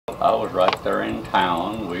I was right there in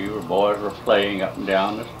town. Boys were playing up and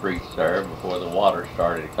down the streets there before the water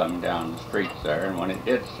started coming down the streets there. And when it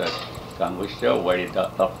did come, we still waded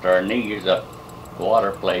up to our knees up the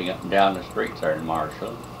water playing up and down the streets there in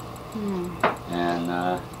Marshall.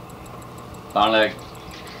 And finally,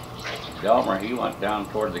 Delmer, he went down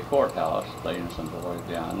toward the courthouse, playing some boys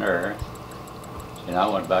down there. And I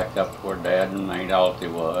went back up to where Dad and Aunt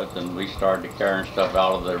Alty was, and we started carrying stuff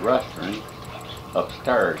out of the restaurant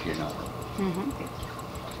upstairs, you know.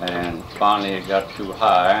 And finally it got too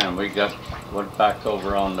high, and we went back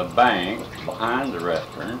over on the bank behind the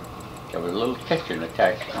restaurant. There was a little kitchen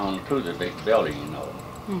attached onto the big building, you know,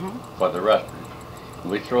 for the restaurant.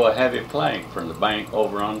 And we'd throw a heavy plank from the bank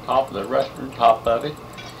over on top of the restaurant, top of it.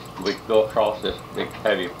 We'd go across this big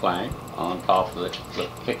heavy plank on top of the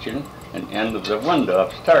kitchen and end of the window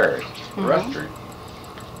upstairs, the restaurant.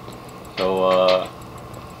 So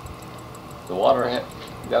the water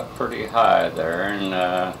got pretty high there, and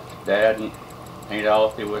Dad and Aunt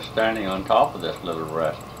Alfie was standing on top of this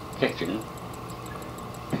little kitchen,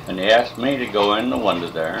 and he asked me to go in the window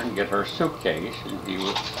there and get her suitcase, and he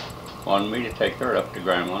wanted me to take her up to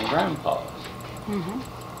Grandma and Grandpa's.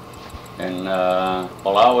 And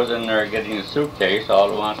while I was in there getting the suitcase,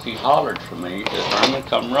 all at once he hollered for me, he said, "Herman,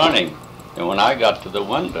 come running." And when I got to the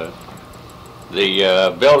window,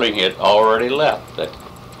 the building had already left that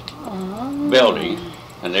building,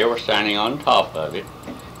 and they were standing on top of it.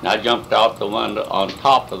 And I jumped out the window on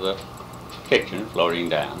top of the kitchen, floating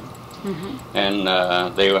down. And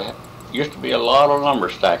used to be a lot of lumber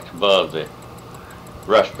stacks above the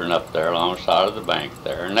restaurant up there along the side of the bank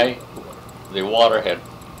there, and the water had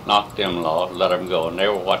knocked them off, let them go, and they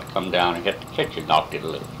were what come down and hit the kitchen, knocked it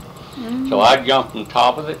loose. So I jumped on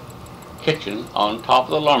top of the kitchen, on top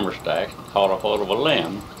of the lumber stacks, caught a hold of a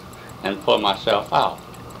limb, and pulled myself out.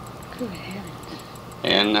 Good heavens.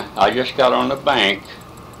 And I just got on the bank,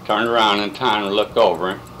 turned around in time to look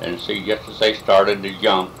over, and see just as they started to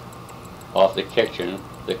jump off the kitchen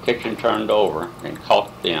turned over and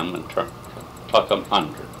caught them and took them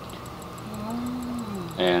under.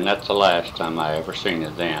 And that's the last time I ever seen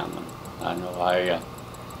of them. I know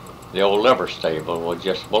the old liver stable was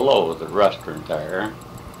just below the restaurant there,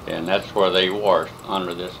 and that's where they washed,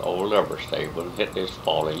 under this old liver stable, and hit this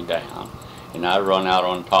falling down. And I run out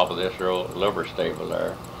on top of this old liver stable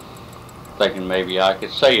there, thinking maybe I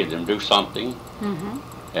could save them, do something.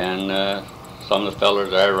 And some of the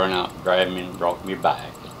fellas there run out, grabbed me, and brought me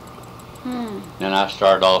back. Then I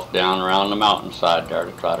started off down around the mountainside there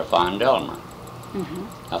to try to find Delmer.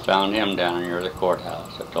 I found him down near the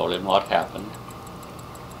courthouse. I told him what happened.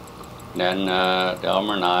 Then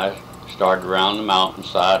Delmer and I started around the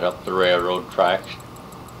mountainside up the railroad tracks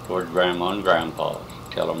toward Grandma and Grandpa's.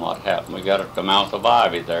 Tell them what happened. We got at the mouth of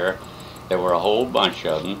Ivy there. There were a whole bunch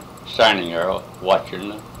of them standing there watching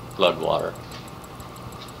the floodwater.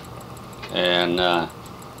 And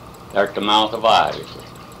they're at the mouth of Ivy.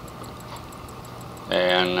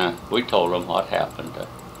 And we told them what happened.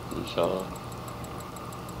 And so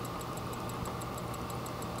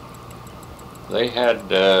they had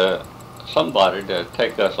somebody to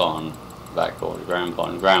take us on back over to Grandpa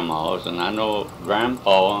and Grandma's, and I know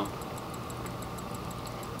Grandpa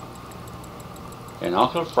and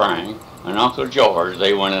Uncle Frank and Uncle George,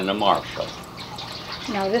 they went into Marshall.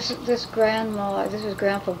 Now this is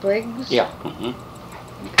Grandpa Briggs? Yeah. Okay.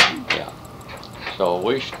 Yeah. So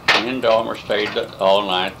me and Delmer stayed all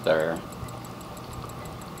night there,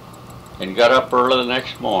 and got up early the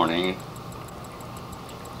next morning.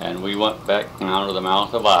 And we went back down to the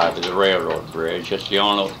mouth of Ivy, the railroad bridge. It's the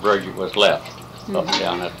only bridge that was left up and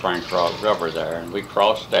down that Frank Rock River there. And we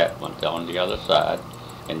crossed that, went on the other side,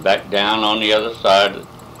 and back down on the other side of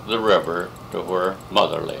the river to where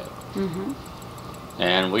Mother lived.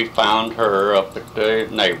 And we found her up at the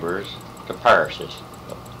neighbors, the Parishes,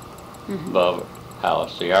 above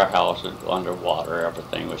house. See, our house is underwater.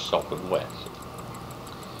 Everything was soaking wet.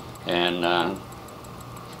 And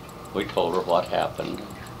we told her what happened.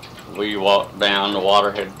 We walked down, the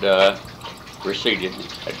water had receded,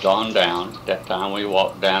 had gone down. At that time we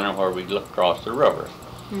walked down and where we looked across the river.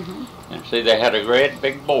 And see, they had a great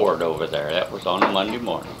big board over there. That was on a Monday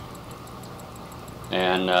morning.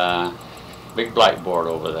 And big blackboard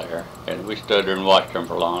over there. And we stood there and watched them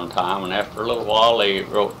for a long time. And after a little while, they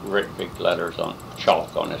wrote big letters on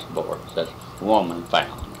chalk on this board. It says, "Woman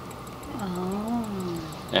found."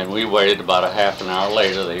 And we waited about a half an hour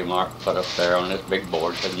later. They put up there on this big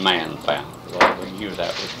board, said "Man found." Well, we knew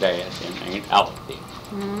that was Dad and Aunt Alfie.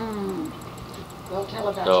 Well, tell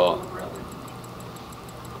about your little brother.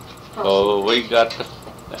 So we got the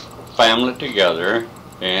family together,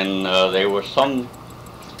 and there was some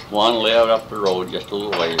One lived up the road just a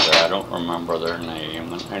little ways there. I don't remember their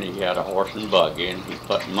name. And he had a horse and buggy, and he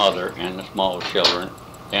put mother and the small children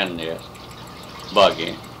in this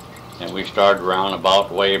buggy. And we started around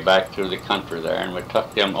about way back through the country there, and we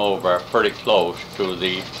took them over pretty close to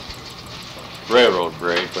the railroad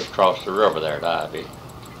bridge which crossed the river there at Ivy.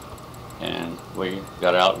 And we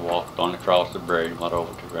got out and walked on across the bridge, went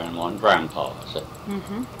over to Grandma and Grandpa's.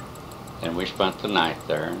 And we spent the night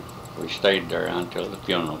there. We stayed there until the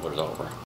funeral was over.